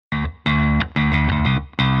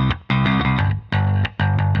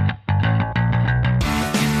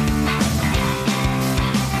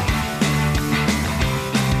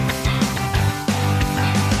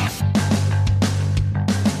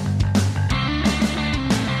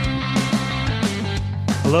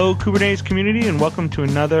Hello, Kubernetes community, and welcome to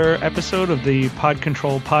another episode of the Pod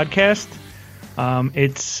Control podcast.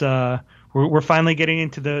 We're finally getting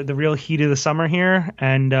into the real heat of the summer here,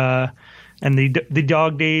 and the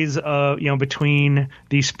dog days, between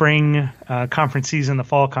the spring conference season, the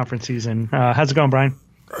fall conference season. How's it going, Brian?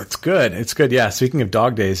 It's good. It's good. Yeah. Speaking of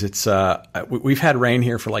dog days, we've had rain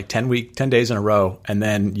here for like 10 days in a row, and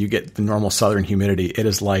then you get the normal southern humidity. It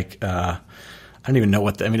is like I don't even know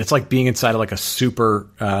it's like being inside of like a super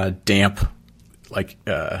damp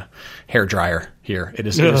hair dryer here. It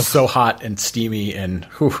is so hot and steamy and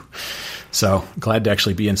whew. So glad to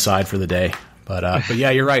actually be inside for the day. But yeah,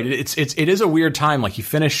 you're right. It is a weird time. Like you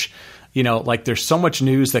finish, like there's so much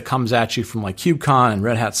news that comes at you from like KubeCon and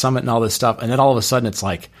Red Hat Summit and all this stuff. And then all of a sudden it's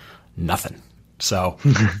like nothing. So,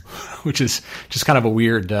 which is just kind of a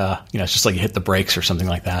weird, it's just like you hit the brakes or something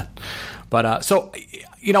like that. But,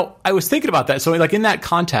 I was thinking about that. So like in that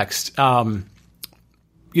context, the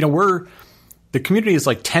community is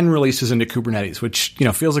like 10 releases into Kubernetes, which,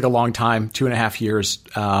 feels like a long time, 2.5 years,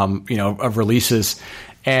 of releases.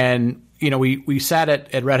 And, we sat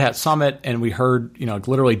at Red Hat Summit and we heard,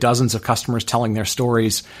 literally dozens of customers telling their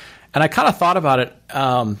stories. And I kind of thought about it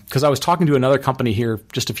because I was talking to another company here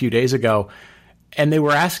just a few days ago, and they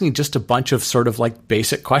were asking just a bunch of sort of like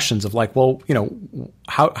basic questions of like, well,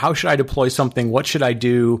 how should I deploy something? What should I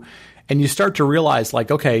do? And you start to realize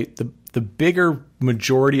like, okay, the bigger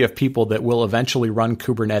majority of people that will eventually run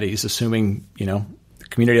Kubernetes, assuming, the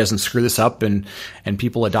community doesn't screw this up and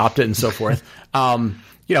people adopt it and so forth,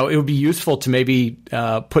 it would be useful to maybe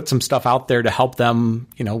put some stuff out there to help them,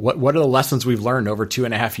 what are the lessons we've learned over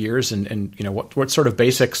 2.5 years and what sort of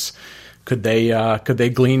basics could they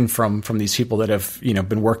glean from these people that have,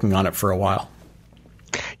 been working on it for a while?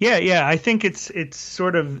 Yeah. I think it's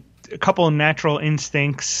sort of a couple of natural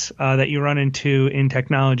instincts that you run into in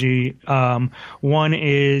technology. One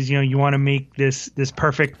is, you want to make this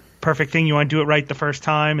perfect thing. You want to do it right the first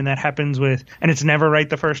time, and that happens and it's never right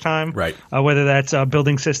the first time. Right. Whether that's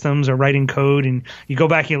building systems or writing code, and you go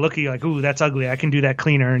back and you look, you're like, ooh, that's ugly. I can do that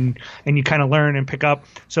cleaner, and you kind of learn and pick up.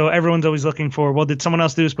 So everyone's always looking for, well, did someone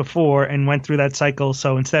else do this before and went through that cycle?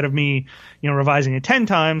 So instead of me, revising it 10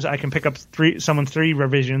 times, I can pick up someone's 3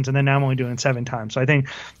 revisions, and then now I'm only doing it 7 times. So I think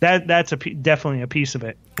that's definitely a piece of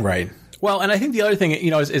it. Right. Well, and I think the other thing,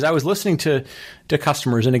 is I was listening to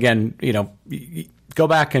customers, and again, go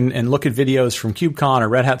back and look at videos from KubeCon or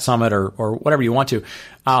Red Hat Summit or whatever you want to.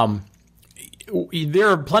 There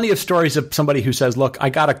are plenty of stories of somebody who says, look, I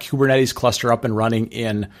got a Kubernetes cluster up and running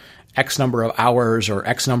in X number of hours or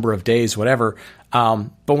X number of days, whatever. But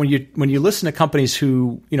when you listen to companies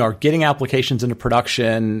who, are getting applications into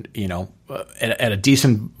production, at a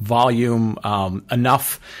decent volume,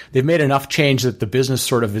 they've made enough change that the business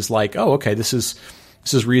sort of is like, oh, okay, this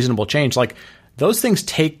is reasonable change. Like, those things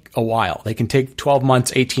take a while. They can take 12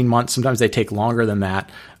 months, 18 months. Sometimes they take longer than that.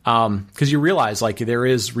 Because you realize like there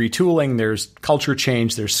is retooling, there's culture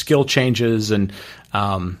change, there's skill changes. And,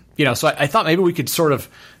 so I thought maybe we could sort of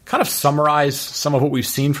kind of summarize some of what we've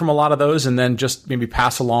seen from a lot of those and then just maybe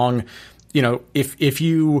pass along, if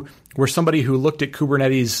you were somebody who looked at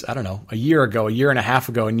Kubernetes, I don't know, a year and a half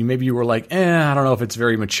ago, and you were like, I don't know if it's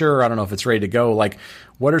very mature. I don't know if it's ready to go. Like,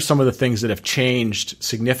 what are some of the things that have changed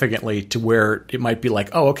significantly to where it might be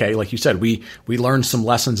like, oh, okay, like you said, we learned some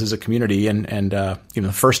lessons as a community, and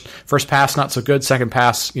the first pass not so good, second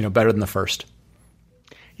pass better than the first.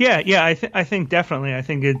 Yeah, I think definitely. I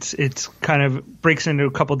think it's kind of breaks into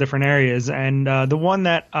a couple different areas, and the one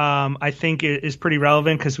that I think is pretty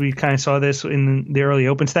relevant because we kind of saw this in the early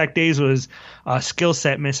OpenStack days was skill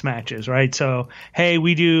set mismatches, right? So, hey,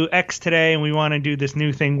 we do X today, and we want to do this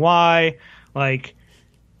new thing Y. Like,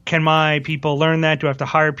 can my people learn that? Do I have to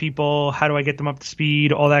hire people? How do I get them up to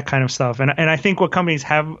speed? All that kind of stuff. And I think what companies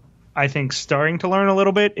have, I think, starting to learn a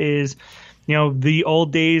little bit is, the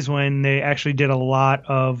old days when they actually did a lot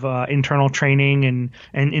of internal training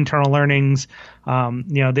and internal learnings,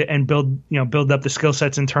 and build up the skill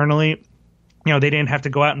sets internally. They didn't have to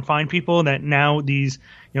go out and find people. That now these,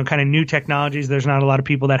 kind of new technologies, there's not a lot of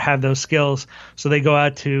people that have those skills. So they go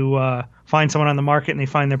out to find someone on the market, and they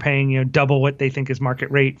find they're paying, double what they think is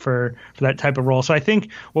market rate for that type of role. So I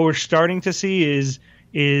think what we're starting to see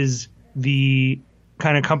is the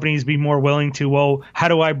kind of companies be more willing to, well, how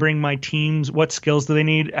do I bring my teams, what skills do they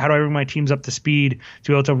need? How do I bring my teams up to speed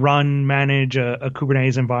to be able to manage a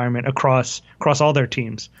Kubernetes environment across all their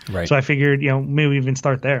teams? Right. So I figured, maybe even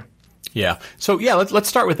start there. Yeah. So yeah, let's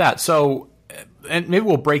start with that. So, and maybe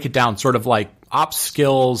we'll break it down sort of like ops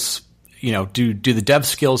skills, do the dev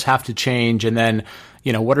skills have to change? And then,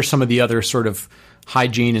 what are some of the other sort of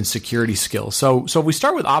hygiene and security skills? So if we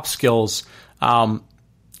start with ops skills,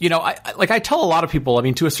 I tell a lot of people, I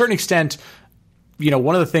mean, to a certain extent,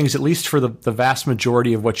 one of the things, at least for the vast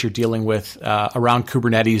majority of what you're dealing with around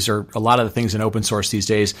Kubernetes or a lot of the things in open source these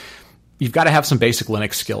days, you've got to have some basic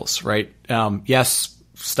Linux skills, right? Yes,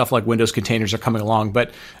 stuff like Windows containers are coming along,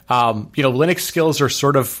 but Linux skills are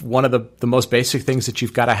sort of one of the most basic things that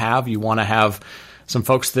you've got to have. You want to have some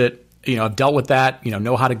folks that have dealt with that,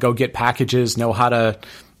 know how to go get packages, know how to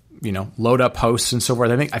load up hosts and so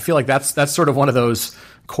forth. I feel like that's sort of one of those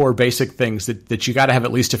core basic things that you got to have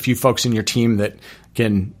at least a few folks in your team that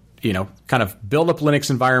can kind of build up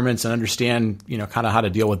Linux environments and understand kind of how to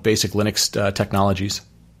deal with basic Linux technologies.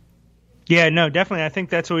 Yeah, no, definitely. I think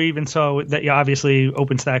that's what we even saw that, obviously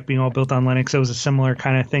OpenStack being all built on Linux, it was a similar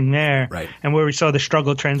kind of thing there. Right. And where we saw the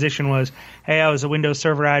struggle transition was, hey, I was a Windows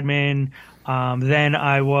Server admin, then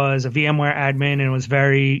I was a VMware admin, and it was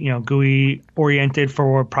very, GUI oriented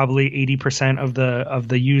for probably 80% of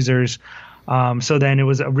the users. So then it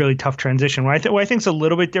was a really tough transition. What I think is a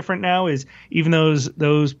little bit different now is even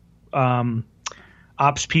those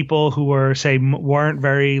ops people who weren't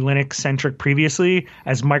very Linux centric previously,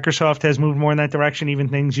 as Microsoft has moved more in that direction,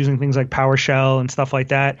 even using things like PowerShell and stuff like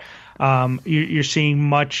that, you're seeing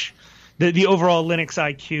much the overall Linux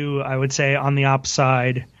IQ, I would say, on the ops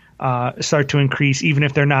side start to increase, even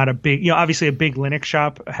if they're not a big, obviously a big Linux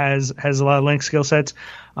shop has a lot of Linux skill sets,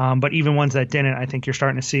 but even ones that didn't, I think you're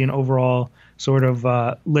starting to see an overall sort of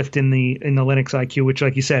lift in the Linux IQ, which,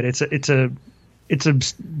 like you said, it's a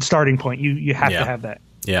starting point. You have to have that.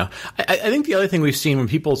 Yeah. I think the other thing we've seen when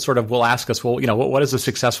people sort of will ask us, well, what does a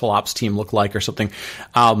successful ops team look like or something?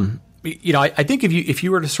 I think if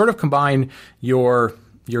you were to sort of combine your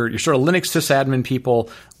sort of Linux sysadmin people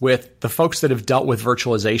with the folks that have dealt with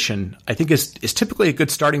virtualization, I think is typically a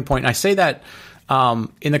good starting point. And I say that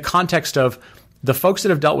in the context of the folks that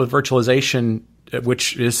have dealt with virtualization,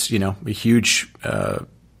 which is, a huge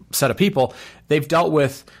set of people. They've dealt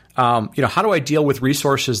with, how do I deal with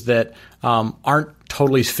resources that aren't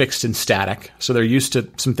totally fixed and static? So they're used to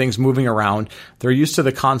some things moving around. They're used to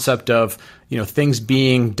the concept of, things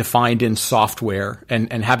being defined in software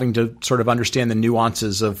and having to sort of understand the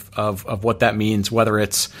nuances of what that means, whether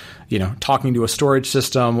it's, talking to a storage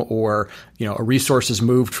system or, a resource is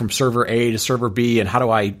moved from server A to server B, and how do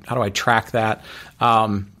I track that?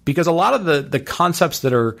 Because a lot of the concepts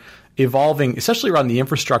that are evolving, especially around the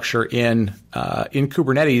infrastructure in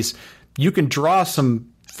Kubernetes, you can draw some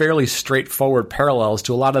fairly straightforward parallels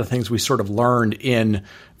to a lot of the things we sort of learned in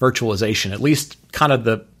virtualization. At least kind of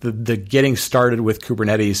the getting started with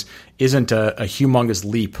Kubernetes isn't a humongous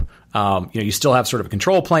leap. You still have sort of a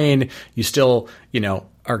control plane. You still,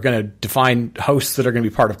 are going to define hosts that are going to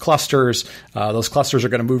be part of clusters. Those clusters are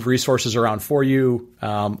going to move resources around for you.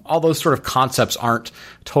 All those sort of concepts aren't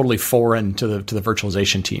totally foreign to the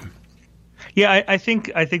virtualization team. Yeah, I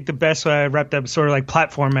think the best way I wrapped up is sort of like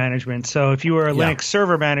platform management. So if you were a Linux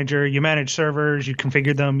server manager, you manage servers, you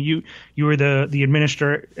configured them, you were the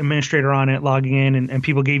administrator on it, logging in, and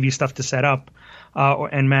people gave you stuff to set up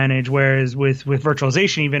and manage. Whereas with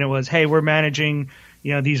virtualization, even it was, hey, we're managing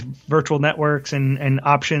these virtual networks and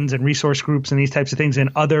options and resource groups and these types of things, and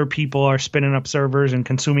other people are spinning up servers and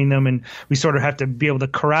consuming them, and we sort of have to be able to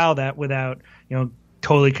corral that without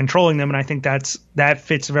totally controlling them. And I think that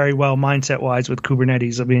fits very well mindset wise with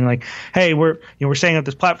Kubernetes, of being like, hey, we're setting up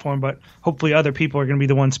this platform, but hopefully other people are going to be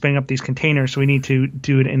the ones spinning up these containers, so we need to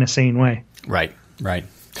do it in a sane way. Right.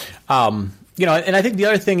 And I think the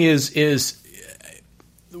other thing is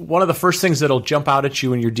one of the first things that'll jump out at you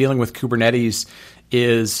when you're dealing with Kubernetes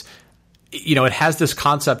is, it has this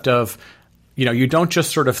concept of, you don't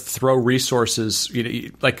just sort of throw resources,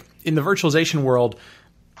 like in the virtualization world.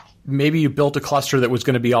 Maybe you built a cluster that was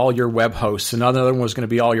going to be all your web hosts, and another one was going to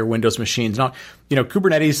be all your Windows machines. Now,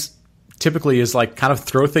 Kubernetes typically is like kind of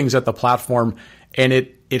throw things at the platform, and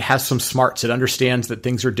it has some smarts. It understands that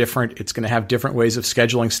things are different. It's going to have different ways of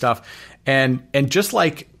scheduling stuff. And just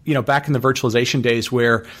like, back in the virtualization days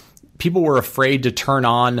where people were afraid to turn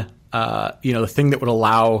on, the thing that would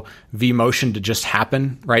allow vMotion to just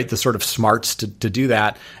happen, right? The sort of smarts to do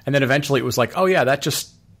that. And then eventually it was like, oh yeah,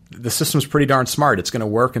 the system's pretty darn smart. It's going to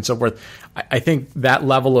work and so forth. I think that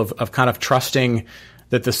level of kind of trusting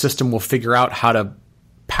that the system will figure out how to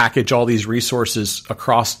package all these resources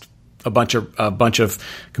across a bunch of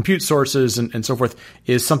compute sources and so forth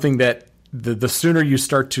is something that the sooner you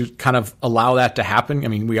start to kind of allow that to happen. I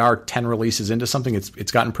mean, we are 10 releases into something.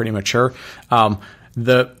 It's gotten pretty mature.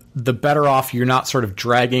 The better off you're not sort of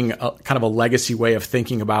dragging kind of a legacy way of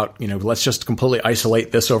thinking about, let's just completely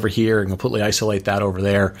isolate this over here and completely isolate that over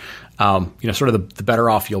there. Sort of the better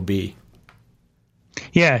off you'll be.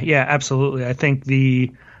 Yeah, absolutely. I think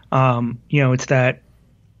it's that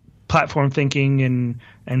platform thinking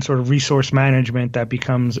and sort of resource management that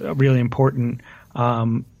becomes really important.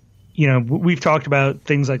 We've talked about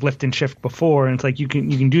things like lift and shift before, and it's like you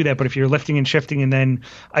can do that, but if you're lifting and shifting and then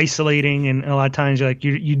isolating, and a lot of times you're like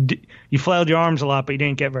you flailed your arms a lot, but you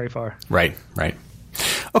didn't get very far. Right.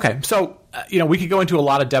 Okay, so we could go into a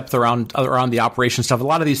lot of depth around the operation stuff. A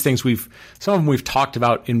lot of these things some of them we've talked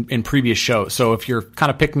about in previous shows. So if you're kind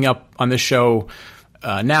of picking up on this show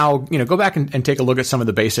now, go back and take a look at some of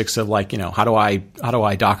the basics of like, how do I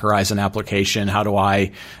Dockerize an application? How do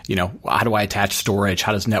I attach storage?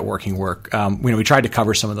 How does networking work? We tried to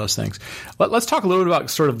cover some of those things. Let's talk a little bit about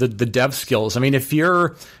sort of the dev skills. I mean, if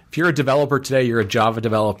you're a developer today, you're a Java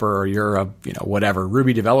developer, or you're a whatever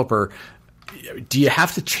Ruby developer, do you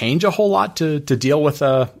have to change a whole lot to deal with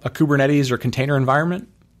a Kubernetes or container environment?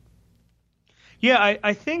 Yeah,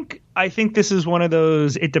 I think this is one of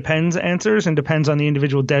those it depends answers, and depends on the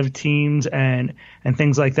individual dev teams and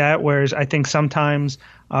things like that. Whereas I think sometimes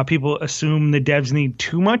people assume the devs need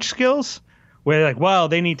too much skills, where they're like, well,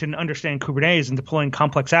 they need to understand Kubernetes and deploying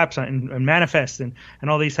complex apps and manifest and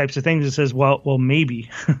all these types of things. It says, well, maybe,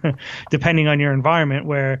 depending on your environment,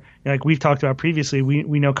 where like we've talked about previously,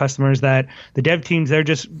 we know customers that the dev teams, they're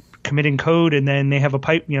just committing code, and then they have a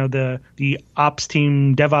pipe, the ops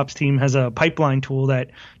team, DevOps team has a pipeline tool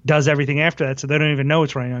that does everything after that. So they don't even know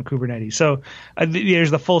it's running on Kubernetes. So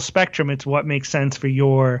there's the full spectrum. It's what makes sense for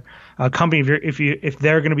your company. If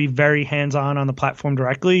they're going to be very hands-on on the platform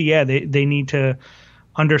directly, yeah, they need to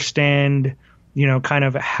understand, kind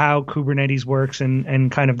of how Kubernetes works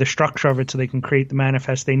and kind of the structure of it, so they can create the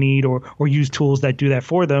manifest they need or use tools that do that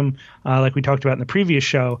for them, like we talked about in the previous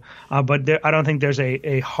show. But I don't think there's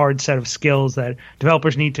a hard set of skills that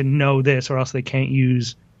developers need to know this, or else they can't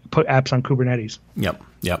put apps on Kubernetes. Yep.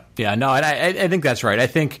 Yeah, no, and I think that's right. I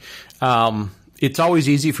think it's always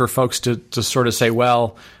easy for folks to sort of say,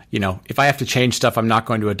 well, if I have to change stuff, I'm not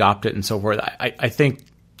going to adopt it and so forth. I think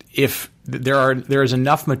if there is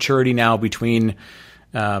enough maturity now between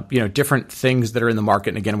different things that are in the market,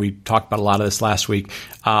 and again, we talked about a lot of this last week.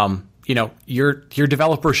 Your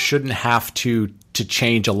developers shouldn't have to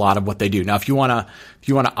change a lot of what they do. Now, if you want to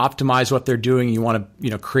optimize what they're doing, you want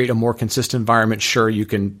to create a more consistent environment, sure, you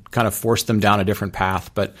can kind of force them down a different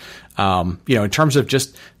path. But in terms of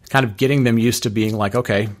just kind of getting them used to being like,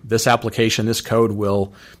 okay, this application, this code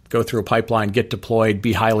will go through a pipeline, get deployed,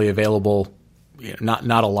 be highly available.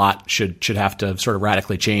 Not a lot should have to sort of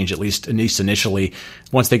radically change, at least initially.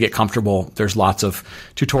 Once they get comfortable, there's lots of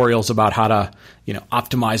tutorials about how to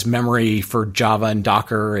optimize memory for Java and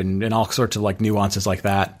Docker and all sorts of like nuances like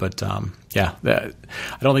that. But I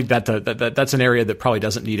don't think that's an area that probably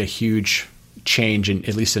doesn't need a huge change,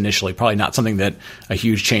 at least initially. Probably not something that a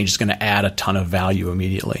huge change is going to add a ton of value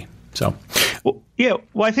immediately. So.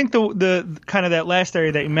 Well, I think the kind of that last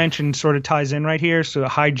area that you mentioned sort of ties in right here. So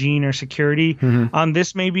hygiene or security. Mm-hmm.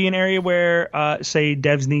 This may be an area where, say,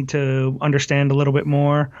 devs need to understand a little bit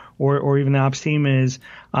more, or even the ops team is,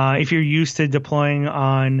 if you're used to deploying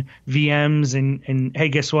on VMs and hey,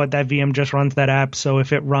 guess what? That VM just runs that app. So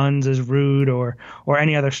if it runs as root or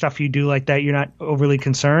any other stuff you do like that, you're not overly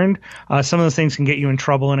concerned. Some of those things can get you in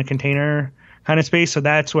trouble in a container kind of space. So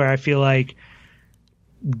that's where I feel like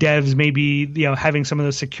devs may be, having some of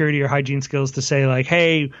those security or hygiene skills to say like,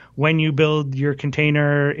 hey, when you build your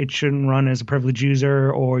container, it shouldn't run as a privileged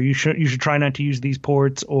user, or you should try not to use these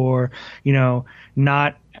ports, or,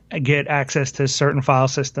 not get access to certain file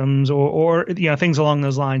systems or things along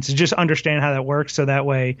those lines. To just understand how that works, so that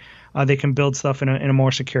way they can build stuff in a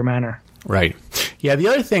more secure manner. Right. Yeah. The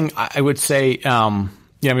other thing I would say,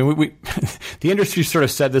 we the industry sort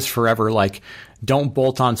of said this forever, like, don't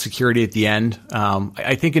bolt on security at the end.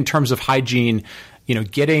 I think in terms of hygiene,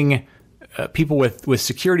 getting people with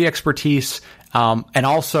security expertise and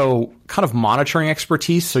also kind of monitoring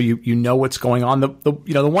expertise, so you know what's going on. The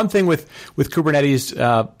one thing with Kubernetes,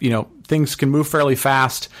 things can move fairly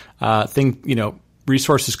fast.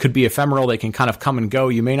 Resources could be ephemeral. They can kind of come and go.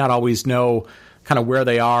 You may not always know kind of where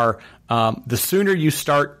they are. The sooner you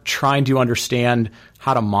start trying to understand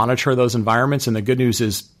how to monitor those environments, and the good news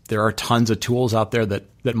is there are tons of tools out there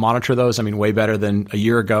that monitor those. I mean, way better than a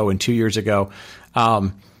year ago and 2 years ago.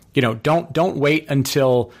 Don't wait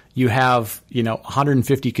until you have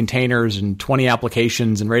 150 containers and 20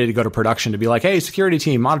 applications and ready to go to production to be like, hey, security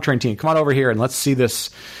team, monitoring team, come on over here and let's see this,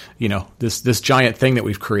 this giant thing that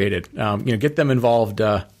we've created. Get them involved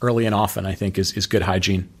early and often, I think is good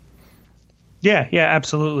hygiene. Yeah, yeah,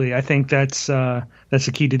 absolutely. I think that's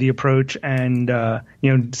the key to the approach, and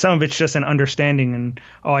some of it's just an understanding. And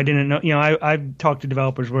I didn't know. I've talked to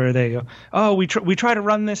developers where they go, we try to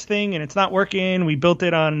run this thing and it's not working. We built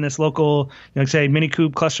it on this local, say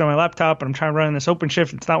Minikube cluster on my laptop, and I'm trying to run this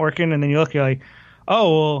OpenShift, it's not working. And then you're like,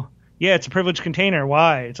 well, yeah, it's a privileged container.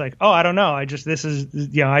 Why? It's like, I don't know. They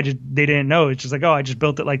didn't know. It's just like, I just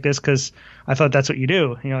built it like this because I thought that's what you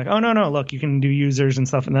do. And you're like, no, look, you can do users and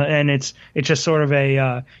stuff. And it's just sort of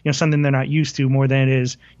a, something they're not used to more than it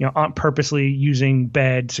is, purposely using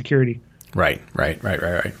bad security. Right.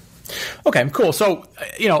 Okay, cool. So,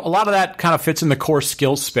 a lot of that kind of fits in the core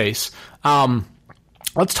skills space.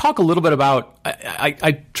 Let's talk a little bit about,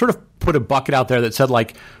 I sort of put a bucket out there that said,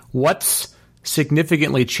 like, what's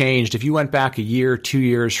significantly changed if you went back a year, 2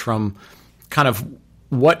 years from kind of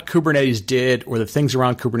what Kubernetes did or the things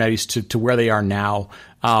around Kubernetes to where they are now,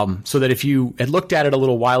 so that if you had looked at it a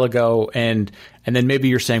little while ago and then maybe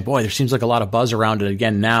you're saying, boy, there seems like a lot of buzz around it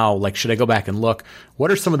again now, like, should I go back and look?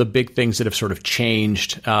 What are some of the big things that have sort of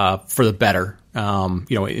changed for the better,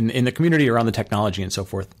 in the community around the technology and so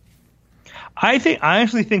forth? I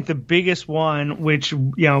actually think the biggest one, which,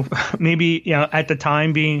 maybe, at the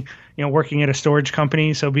time being, working at a storage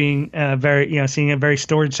company, so being seeing a very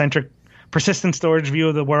storage centric, persistent storage view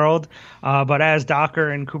of the world. But as Docker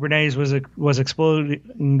and Kubernetes was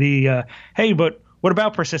exploding, the hey, but what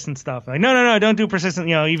about persistent stuff? Like, no, don't do persistent.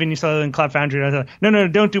 Even you saw it in Cloud Foundry. No,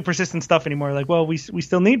 don't do persistent stuff anymore. Like, well, we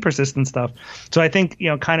still need persistent stuff. So I think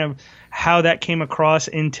kind of how that came across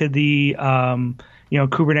into the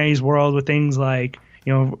Kubernetes world with things like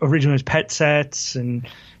originally was pet sets and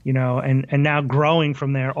and now growing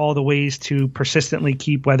from there, all the ways to persistently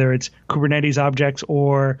keep, whether it's Kubernetes objects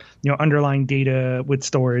or underlying data with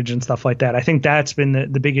storage and stuff like that. I think that's been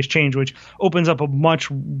the biggest change, which opens up a much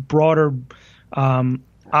broader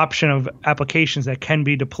option of applications that can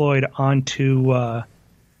be deployed onto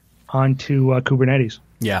Kubernetes.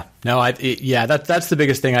 Yeah, no, that's the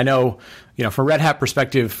biggest thing. I know, from Red Hat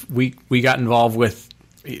perspective, we got involved with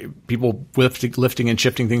people lifting and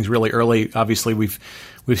shifting things really early. Obviously, we've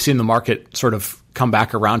seen the market sort of come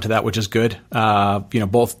back around to that, which is good.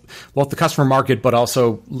 Both the customer market, but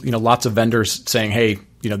also lots of vendors saying, hey,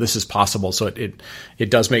 this is possible. So it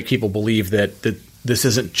does make people believe that this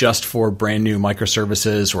isn't just for brand new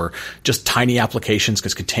microservices or just tiny applications,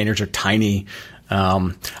 because containers are tiny.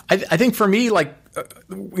 I think for me, like,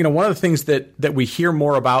 one of the things that we hear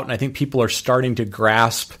more about, and I think people are starting to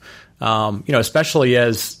grasp, especially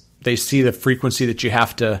as they see the frequency that you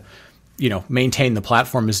have to, maintain the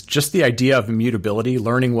platform, is just the idea of immutability,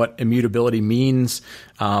 learning what immutability means,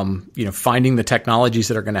 finding the technologies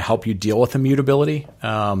that are going to help you deal with immutability.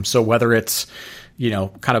 So whether it's,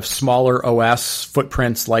 kind of smaller OS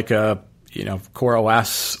footprints like a, Core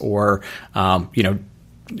OS, or,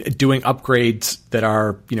 doing upgrades that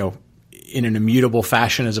are, in an immutable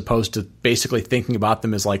fashion, as opposed to basically thinking about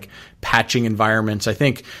them as like patching environments. I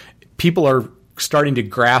think people are starting to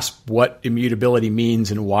grasp what immutability means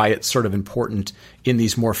and why it's sort of important in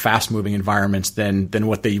these more fast-moving environments than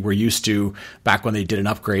what they were used to back when they did an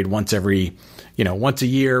upgrade once a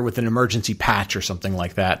year with an emergency patch or something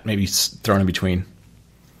like that, maybe thrown in between.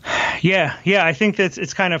 Yeah. I think that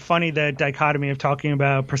it's kind of funny, the dichotomy of talking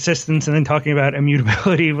about persistence and then talking about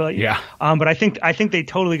immutability. But, but I think they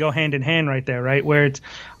totally go hand in hand right there, right? Where it's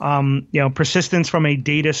persistence from a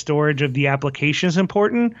data storage of the application is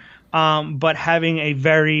important, but having a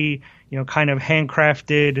very kind of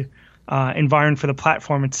handcrafted environment for the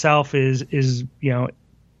platform itself is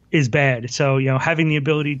bad. So having the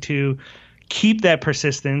ability to keep that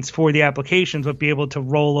persistence for the applications, but be able to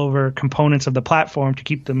roll over components of the platform to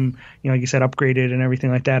keep them, like you said, upgraded and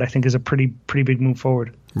everything like that, I think is a pretty big move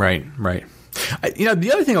forward. Right.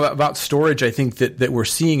 The other thing about storage, I think that we're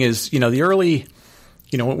seeing is, the early,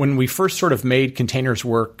 when we first sort of made containers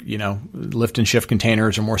work, lift and shift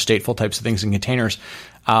containers or more stateful types of things in containers,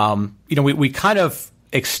 we kind of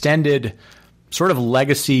extended sort of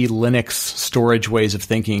legacy Linux storage ways of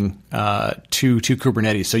thinking to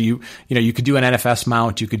Kubernetes. So you could do an NFS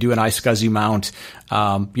mount, you could do an iSCSI mount,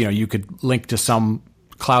 you could link to some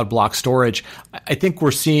cloud block storage. I think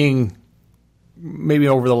we're seeing, maybe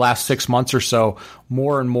over the last 6 months or so,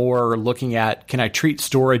 more and more looking at, can I treat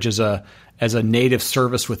storage as a native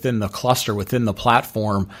service within the cluster, within the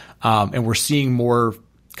platform, and we're seeing more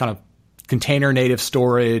kind of container native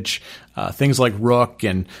storage, things like Rook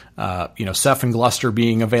and Ceph and Gluster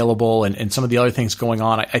being available, and some of the other things going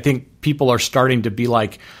on. I think people are starting to be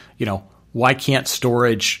like, why can't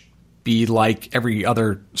storage be like every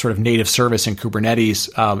other sort of native service in Kubernetes,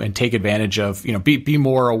 and take advantage of, be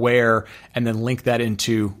more aware, and then link that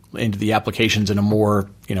into the applications in a more,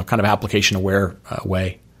 kind of application aware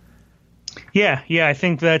way. Yeah, I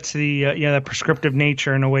think that's the that prescriptive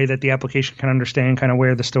nature in a way that the application can understand kind of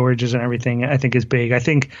where the storage is and everything, I think is big. I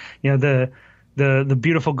think, the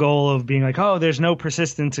beautiful goal of being like, oh, there's no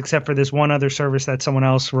persistence except for this one other service that someone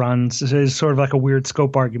else runs is sort of like a weird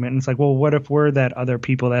scope argument. And it's like, well, what if we're that other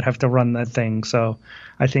people that have to run that thing? So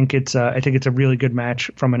I think it's a really good match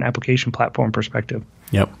from an application platform perspective.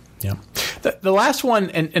 Yep. The last one,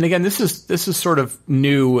 and again, this is sort of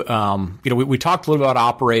new. We talked a little about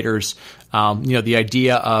operators. The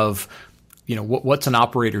idea of, what's an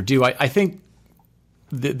operator do? I think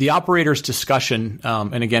the operators discussion,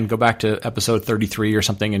 and again, go back to episode 33 or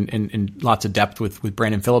something in lots of depth with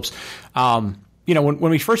Brandon Phillips. When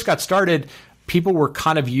we first got started, people were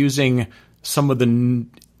kind of using some of the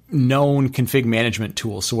known config management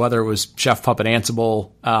tools. So whether it was Chef, Puppet,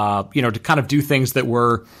 Ansible, to kind of do things that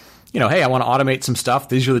were, hey, I want to automate some stuff.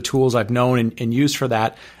 These are the tools I've known and used for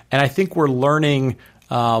that. And I think we're learning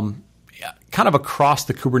kind of across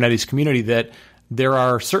the Kubernetes community that there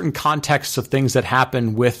are certain contexts of things that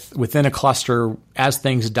happen within a cluster as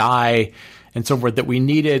things die and so forth that we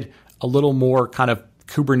needed a little more kind of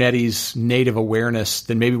Kubernetes native awareness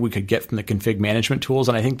than maybe we could get from the config management tools.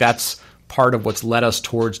 And I think that's part of what's led us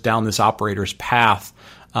towards down this operator's path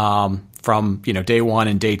from day one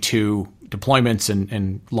and day two deployments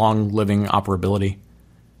and long living operability.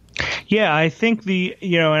 Yeah, I think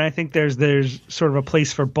and I think there's sort of a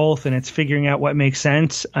place for both, and it's figuring out what makes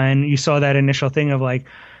sense. And you saw that initial thing of like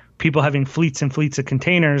people having fleets and fleets of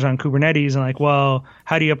containers on Kubernetes, and like, well,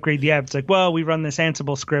 how do you upgrade the app? It's like, well, we run this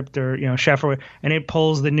Ansible script or Chef, and it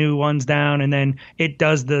pulls the new ones down, and then it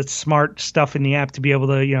does the smart stuff in the app to be able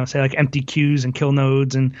to say like empty queues and kill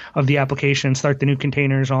nodes and of the application, start the new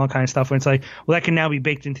containers and all that kind of stuff. And it's like, well, that can now be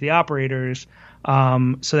baked into the operators.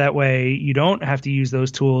 So that way you don't have to use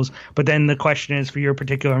those tools. But then the question is, for your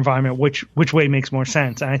particular environment, which way makes more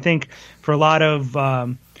sense? And I think for a lot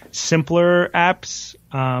of simpler apps,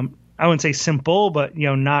 I wouldn't say simple, but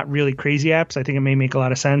not really crazy apps, I think it may make a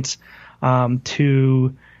lot of sense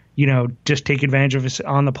to just take advantage of it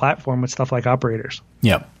on the platform with stuff like operators.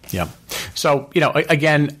 Yeah. So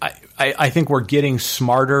again, I think we're getting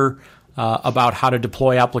smarter about how to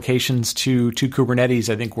deploy applications to Kubernetes.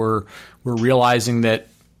 I think we're realizing that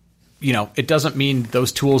it doesn't mean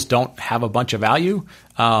those tools don't have a bunch of value,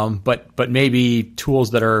 but maybe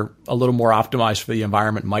tools that are a little more optimized for the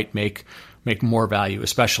environment might make more value,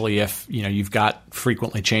 especially if you've got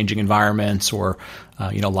frequently changing environments or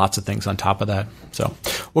lots of things on top of that. So,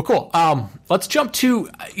 well, cool. Let's jump to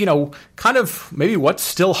kind of maybe what's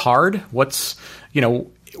still hard.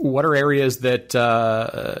 What are areas that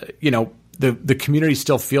the community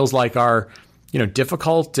still feels like are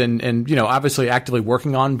difficult and obviously actively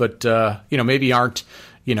working on, but maybe aren't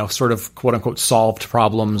sort of quote unquote solved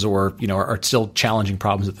problems or are still challenging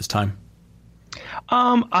problems at this time?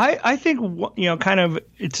 I think kind of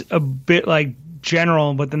it's a bit like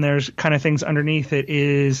general, but then there's kind of things underneath it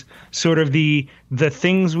is sort of the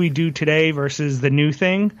things we do today versus the new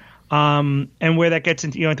thing. And where that gets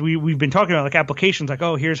into, we've been talking about like applications, like,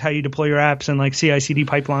 oh, here's how you deploy your apps and like CI/CD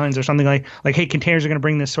pipelines or something like, hey, containers are going to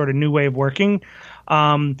bring this sort of new way of working.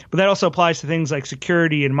 But that also applies to things like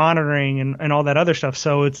security and monitoring and all that other stuff.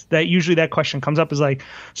 So it's that usually that question comes up is like,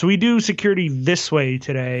 so we do security this way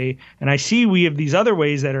today, and I see we have these other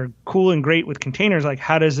ways that are cool and great with containers. Like,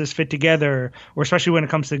 how does this fit together? Or especially when it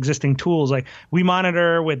comes to existing tools, like we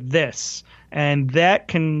monitor with this. And that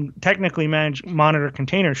can technically monitor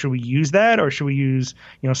containers. Should we use that, or should we use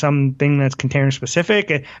something that's container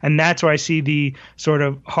specific? And that's where I see the sort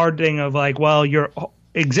of hard thing of like, well, your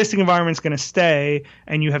existing environment's going to stay,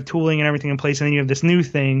 and you have tooling and everything in place, and then you have this new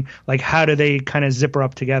thing. Like, how do they kind of zipper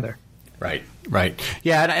up together? Right.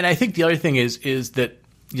 Yeah, and I think the other thing is that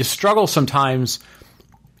you struggle sometimes.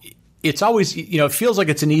 It's always, it feels like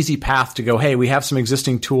it's an easy path to go, hey, we have some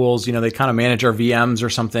existing tools, they kind of manage our VMs or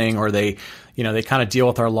something, or they kind of deal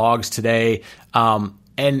with our logs today.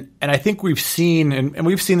 And I think we've seen, and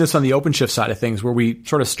we've seen this on the OpenShift side of things, where we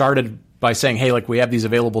sort of started by saying, hey, like we have these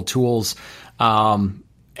available tools. And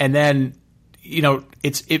then,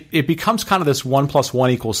 it becomes kind of this 1 +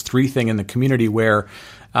 1 = 3 thing in the community where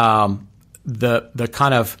the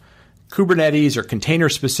kind of Kubernetes or container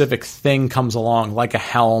specific thing comes along, like a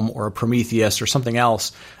Helm or a Prometheus or something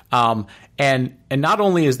else. And not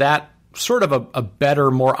only is that sort of a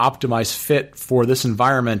better, more optimized fit for this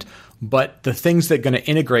environment, but the things that are going to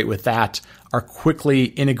integrate with that are quickly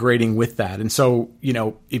integrating with that. And so,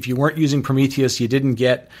 if you weren't using Prometheus, you didn't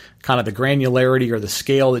get kind of the granularity or the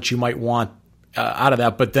scale that you might want out of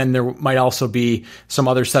that. But then there might also be some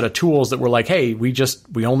other set of tools that were like, hey, we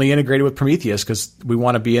only integrated with Prometheus because we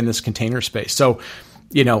want to be in this container space. So,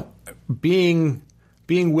 being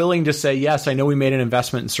willing to say, yes, I know we made an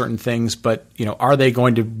investment in certain things, but, are they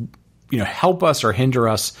going to, help us or hinder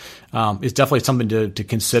us, is definitely something to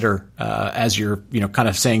consider as you're, kind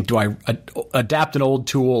of saying, do I adapt an old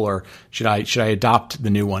tool or should I adopt the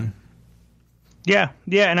new one? Yeah.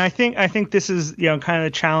 And I think this is, kind of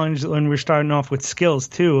the challenge when we're starting off with skills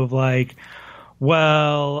too, of like,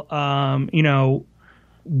 well,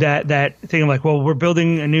 that thing of like, well, we're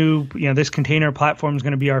building a new, this container platform is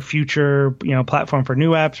going to be our future, platform for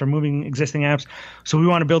new apps or moving existing apps. So we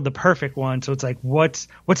want to build the perfect one. So it's like, what's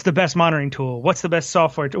the best monitoring tool? What's the best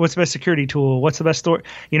software? What's the best security tool? What's the best store?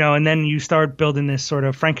 And then you start building this sort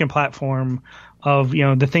of Franken platform of,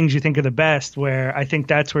 the things you think are the best, where I think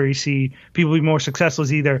that's where you see people be more successful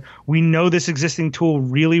is either we know this existing tool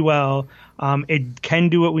really well. It can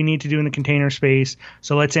do what we need to do in the container space.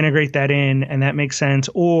 So let's integrate that in, and that makes sense.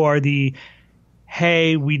 Or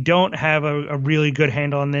hey, we don't have a really good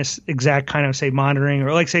handle on this exact kind of, say, monitoring,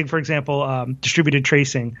 or like, say, for example, distributed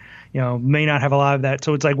tracing, may not have a lot of that.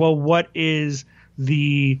 So it's like, well, what's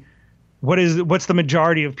the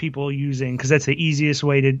majority of people using? Because that's the easiest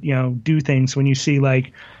way to, do things. When you see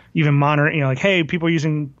like even monitoring, like, hey, people are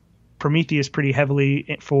using Prometheus pretty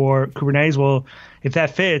heavily for Kubernetes. Well, if that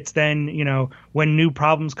fits, then, when new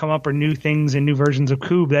problems come up or new things and new versions of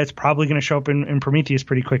Kube, that's probably going to show up in Prometheus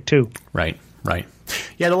pretty quick too. Right.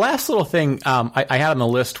 Yeah. The last little thing I had on the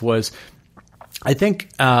list was, I think,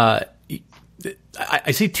 I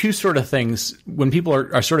see two sort of things when people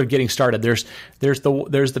are sort of getting started. There's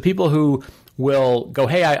the people who will go,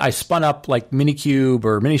 hey, I spun up like Minikube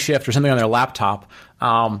or Minishift or something on their laptop,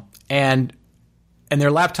 and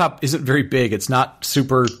their laptop isn't very big. It's not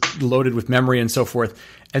super loaded with memory and so forth.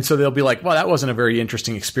 And so they'll be like, well, that wasn't a very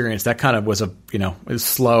interesting experience. That kind of was it was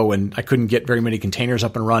slow, and I couldn't get very many containers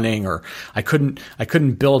up and running, or I couldn't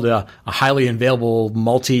build a highly available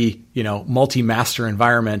multi-master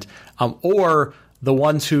environment. Or the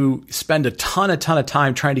ones who spend a ton of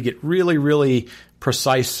time trying to get really, really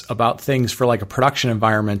precise about things for like a production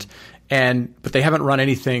environment, but they haven't run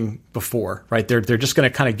anything before, right? They're just going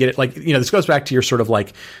to kind of get it. Like, this goes back to your sort of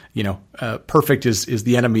like, perfect is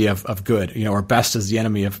the enemy of good, or best is the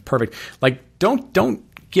enemy of perfect. Like, don't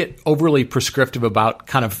get overly prescriptive about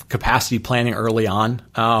kind of capacity planning early on.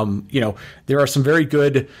 There are some very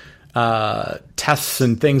good tests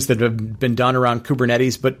and things that have been done around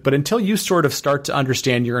Kubernetes, but until you sort of start to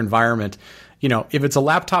understand your environment, if it's a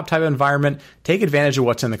laptop type of environment, take advantage of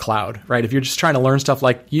what's in the cloud, right? If you're just trying to learn stuff,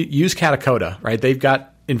 like use Katacoda, right? They've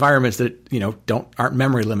got environments that, aren't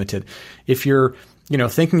memory limited. If you're,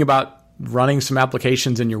 thinking about running some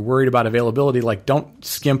applications and you're worried about availability, like don't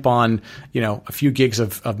skimp on, a few gigs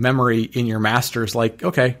of memory in your masters. Like,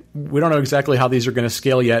 okay, we don't know exactly how these are going to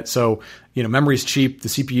scale yet. So, memory's cheap. The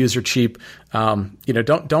CPUs are cheap.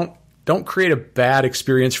 Don't create a bad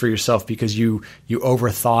experience for yourself because you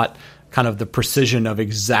overthought kind of the precision of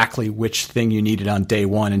exactly which thing you needed on day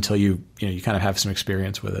one until you kind of have some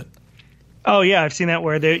experience with it. Oh yeah, I've seen that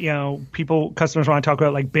where customers want to talk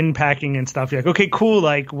about like bin packing and stuff. You're like, okay, cool.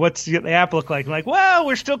 Like, what's the app look like? I'm like, well,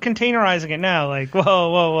 we're still containerizing it now. Like,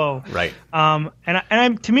 whoa. Right.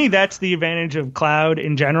 To me, that's the advantage of cloud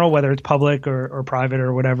in general, whether it's public or private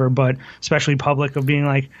or whatever, but especially public, of being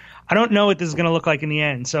like, I don't know what this is going to look like in the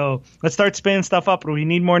end. So let's start spinning stuff up. We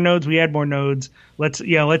need more nodes. We add more nodes. Let's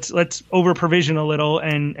over provision a little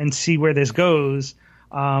and see where this goes.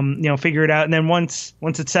 Figure it out. And then once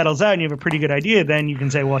it settles out and you have a pretty good idea, then you can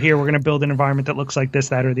say, well, here, we're going to build an environment that looks like this,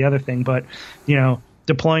 that, or the other thing. But,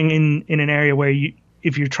 deploying in an area where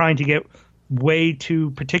if you're trying to get way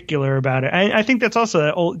too particular about it. I think that's also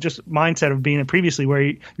the old just mindset of being previously where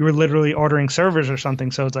you were literally ordering servers or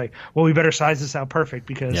something. So it's like, well, we better size this out perfect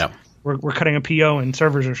because we're cutting a PO and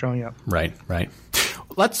servers are showing up. Right.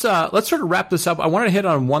 Let's sort of wrap this up. I wanted to hit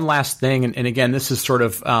on one last thing. And again, this is sort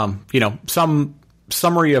of, some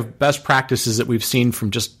summary of best practices that we've seen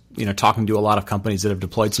from just, talking to a lot of companies that have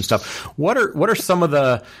deployed some stuff. What are some of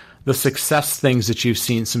the success things that you've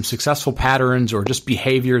seen, some successful patterns or just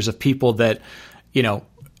behaviors of people that,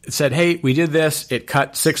 said, hey, we did this, it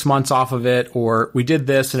cut 6 months off of it, or we did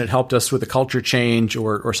this and it helped us with a culture change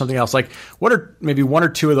or something else? Like, what are maybe one or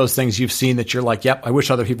two of those things you've seen that you're like, yep, I wish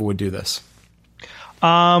other people would do this?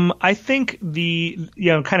 I think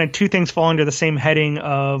kind of two things fall under the same heading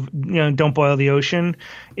of, don't boil the ocean.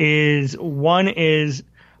 One is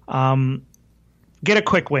get a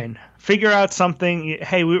quick win. Figure out something.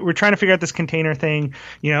 Hey, we're trying to figure out this container thing.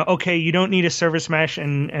 Okay, you don't need a service mesh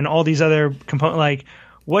and all these other components. Like,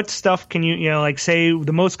 what stuff can you, say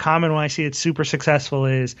the most common one I see it's super successful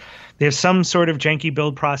is there's some sort of janky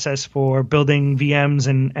build process for building VMs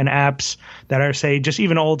and apps that are, say, just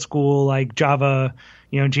even old school like Java,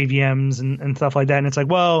 JVMs and stuff like that. And it's like,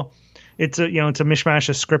 well, it's a mishmash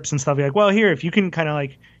of scripts and stuff. You're like, well, here, if you can kind of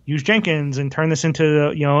like use Jenkins and turn this into,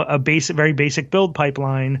 a very basic build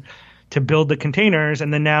pipeline to build the containers,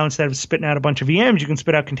 and then now instead of spitting out a bunch of VMs, you can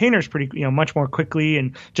spit out containers pretty, much more quickly,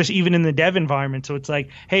 and just even in the dev environment. So it's like,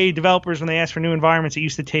 hey, developers, when they ask for new environments, it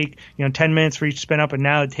used to take 10 minutes for each to spin up, and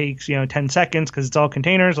now it takes 10 seconds because it's all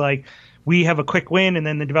containers. Like, we have a quick win, and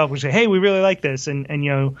then the developers say, hey, we really like this, and then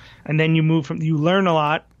you learn a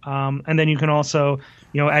lot, and then you can also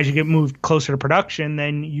as you get moved closer to production,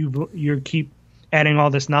 then you keep adding all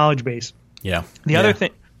this knowledge base. Yeah. The other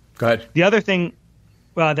thing. Go ahead. The other thing.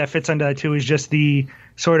 That fits under that too is just the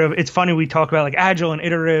sort of, it's funny we talk about like agile and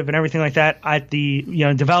iterative and everything like that at the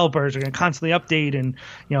developers are going to constantly update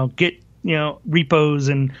and get repos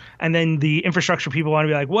and then the infrastructure people want to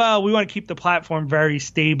be like, well, we want to keep the platform very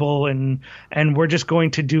stable and we're just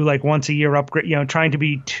going to do like once a year upgrade, trying to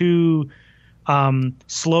be too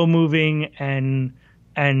slow moving and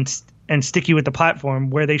sticky with the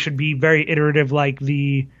platform, where they should be very iterative like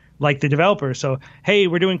the developer. So, hey,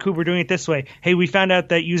 we're doing Kube, we're doing it this way. Hey, we found out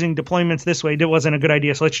that using deployments this way wasn't a good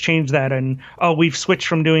idea, so let's change that. And, we've switched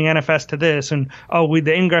from doing NFS to this. And,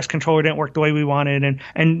 the ingress controller didn't work the way we wanted.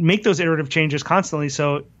 And make those iterative changes constantly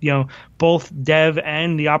so, both dev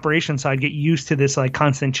and the operation side get used to this, like,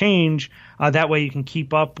 constant change. That way you can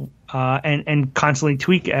keep up and constantly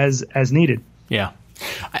tweak as needed. Yeah.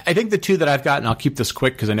 I think the two that I've got, and I'll keep this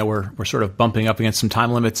quick because I know we're sort of bumping up against some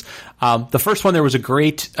time limits. The first one, there was a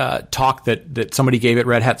great talk that somebody gave at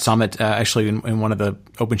Red Hat Summit, actually in one of the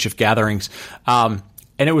OpenShift gatherings. And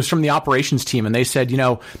it was from the operations team. And they said,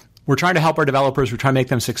 we're trying to help our developers. We're trying to make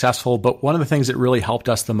them successful. But one of the things that really helped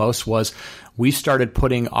us the most was we started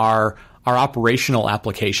putting our operational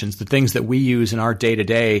applications, the things that we use in our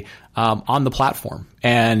day-to-day, on the platform.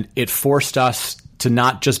 And it forced us to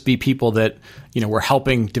not just be people that, were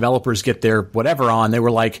helping developers get their whatever on. They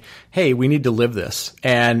were like, hey, we need to live this.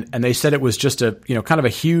 And they said it was just a, kind of a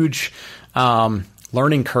huge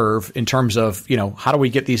learning curve in terms of, how do we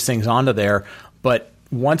get these things onto there? But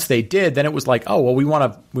once they did, then it was like, oh, well, we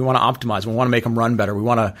want to optimize. We want to make them run better. We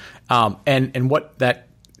want to, and what that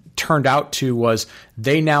turned out to was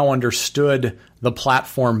they now understood the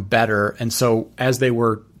platform better. And so as they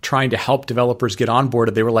were trying to help developers get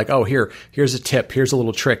onboarded, they were like, oh, here's a tip, here's a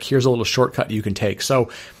little trick, here's a little shortcut you can take. So,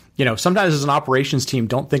 sometimes as an operations team,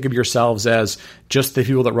 don't think of yourselves as just the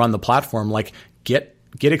people that run the platform. Like, get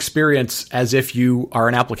experience as if you are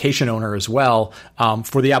an application owner as well,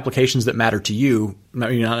 for the applications that matter to you, not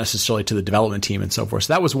necessarily to the development team and so forth.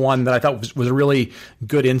 So that was one that I thought was a really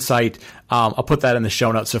good insight. I'll put that in the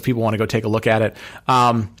show notes so if people want to go take a look at it.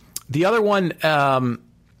 The other one,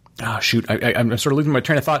 oh, shoot, I'm sort of losing my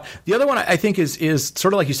train of thought. The other one I think is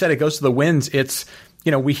sort of like you said, it goes to the wins. It's,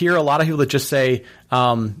 we hear a lot of people that just say,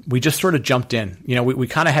 we just sort of jumped in. We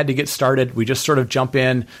kind of had to get started. We just sort of jump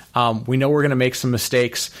in. We know we're going to make some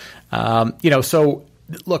mistakes. So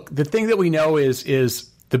look, the thing that we know is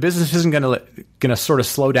the business isn't going to sort of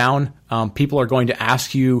slow down. People are going to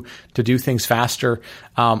ask you to do things faster.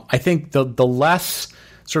 I think the less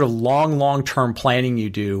sort of long-term planning you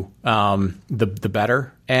do, the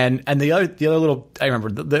better. And the other little, I remember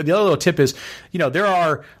the other little tip is, there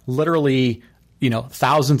are literally,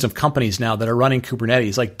 thousands of companies now that are running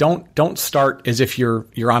Kubernetes. Like, don't start as if you're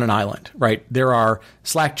on an island, right? There are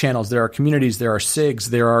Slack channels, there are communities, there are SIGs,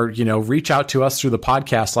 there are, reach out to us through the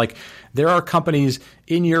podcast. Like, there are companies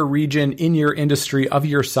in your region, in your industry, of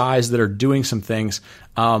your size that are doing some things.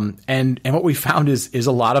 And what we found is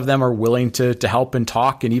a lot of them are willing to help and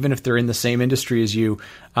talk. And even if they're in the same industry as you,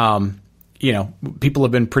 people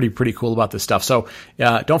have been pretty cool about this stuff. So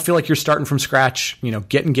don't feel like you're starting from scratch.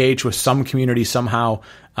 Get engaged with some community somehow.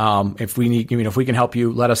 If we can help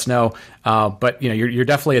you, let us know. But you're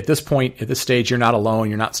definitely at this stage, you're not alone.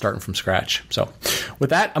 You're not starting from scratch. So with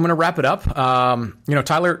that, I'm going to wrap it up.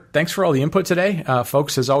 Tyler, thanks for all the input today.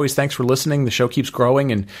 Folks, as always, thanks for listening. The show keeps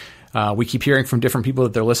growing and we keep hearing from different people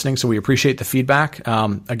that they're listening. So we appreciate the feedback.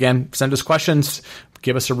 Again, send us questions.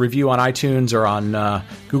 Give us a review on iTunes or on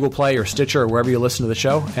Google Play or Stitcher or wherever you listen to the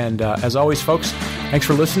show. And as always, folks, thanks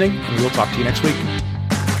for listening, and we'll talk to you next week.